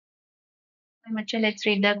Macha, let's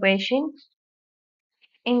read the question.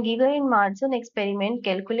 In Geiger-Marsden experiment,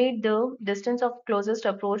 calculate the distance of closest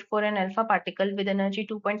approach for an alpha particle with energy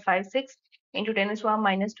 2.56 into 10 to the power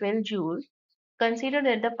minus 12 joule. Consider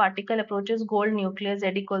that the particle approaches gold nucleus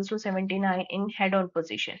Z equals to 79 in head-on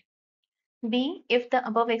position. B. If the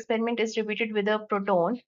above experiment is repeated with a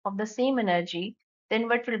proton of the same energy, then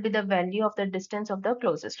what will be the value of the distance of the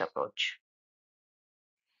closest approach?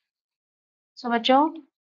 So, bachcho,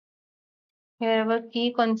 here our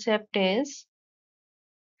key concept is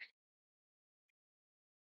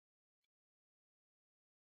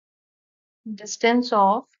distance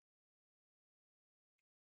of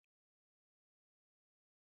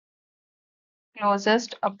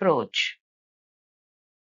closest approach.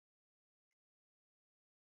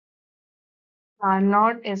 R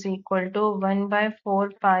naught is equal to 1 by 4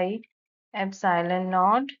 pi epsilon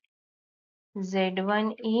naught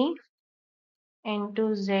Z1e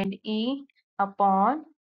into ZE upon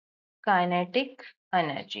kinetic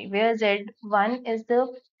energy, where Z1 is the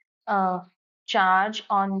charge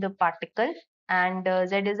on the particle and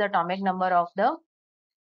Z is the atomic number of the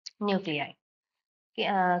nuclei.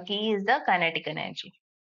 K is the kinetic energy.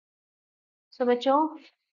 So बच्चों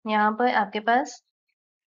यहाँ पर आपके पास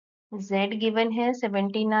Z given है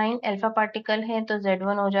 79 alpha particle है तो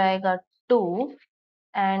Z1 हो जाएगा 2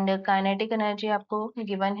 and kinetic energy आपको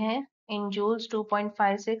गिवन है इन joules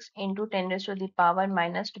 2.56 into 10 raised to the power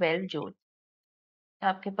minus 12 joule.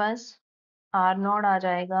 आपके पास R नॉट आ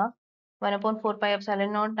जाएगा 1/4 pi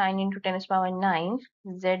epsilon not 9 into 10 raised to the power 9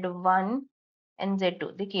 Z1 and Z2.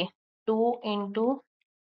 देखिए 2 into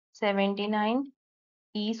 79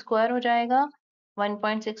 E स्क्वायर हो जाएगा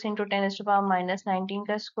 1.6 into 10 raised to the power minus 19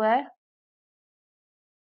 का square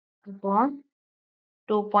upon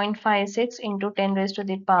 2.56 into 10 raised to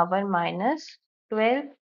the power minus 12.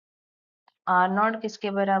 R not किसके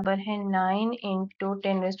बराबर है 9 into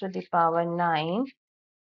 10 raised to the power 9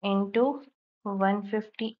 into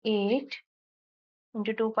 158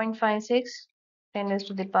 into 2.56 10 raised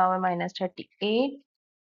to the power minus 38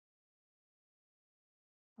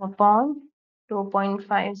 upon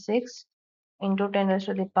 2.56 into 10 raised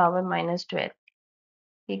to the power minus 12.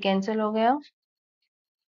 ये cancel हो गया.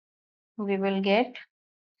 We will get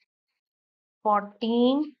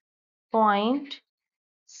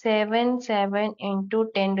 14.77 into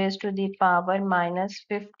 10 raised to the power minus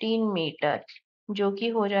 15 metre, जो कि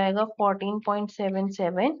हो जाएगा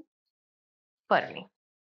 14.77 फर्मी.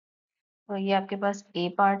 तो ये आपके पास ए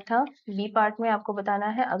पार्ट था. बी पार्ट में आपको बताना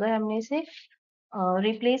है अगर हमने इसे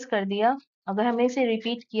रिप्लेस कर दिया, अगर हमने इसे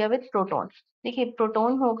रिपीट किया विथ प्रोटॉन. देखिए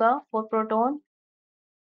प्रोटॉन होगा for proton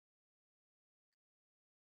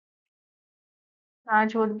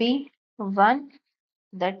charge would be 1.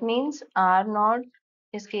 That means are not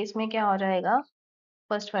इस केस में क्या हो जाएगा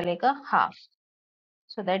फर्स्ट वाले का half.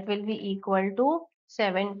 So that will be equal to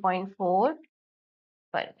 7.4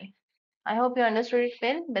 Fermi. I hope you understood it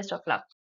well. Best of luck.